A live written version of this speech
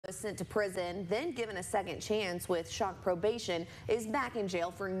sent to prison, then given a second chance with shock probation, is back in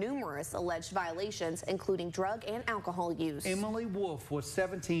jail for numerous alleged violations, including drug and alcohol use. Emily Wolf was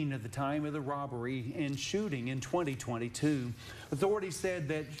 17 at the time of the robbery and shooting in 2022. Authorities said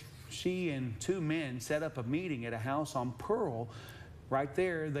that she and two men set up a meeting at a house on Pearl. Right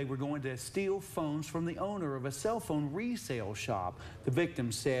there, they were going to steal phones from the owner of a cell phone resale shop. The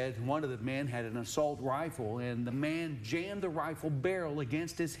victim said one of the men had an assault rifle and the man jammed the rifle barrel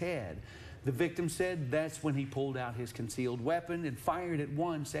against his head. The victim said that's when he pulled out his concealed weapon and fired it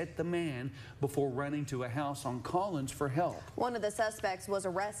once at the man before running to a house on Collins for help. One of the suspects was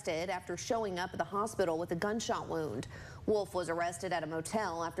arrested after showing up at the hospital with a gunshot wound. Wolf was arrested at a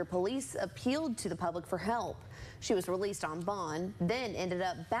motel after police appealed to the public for help. She was released on bond, then ended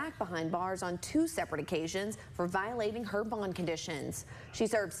up back behind bars on 2 separate occasions for violating her bond conditions. She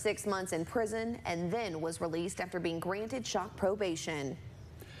served 6 months in prison and then was released after being granted shock probation.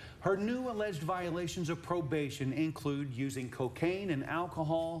 Her new alleged violations of probation include using cocaine and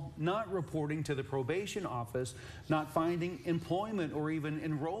alcohol, not reporting to the probation office, not finding employment or even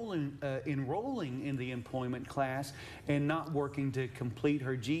enrolling in the employment class, and not working to complete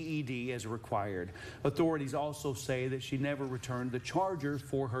her GED as required. Authorities also say that she never returned the charger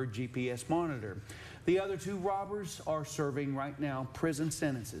for her GPS monitor. The other 2 robbers are serving right now prison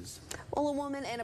sentences. Well, a woman and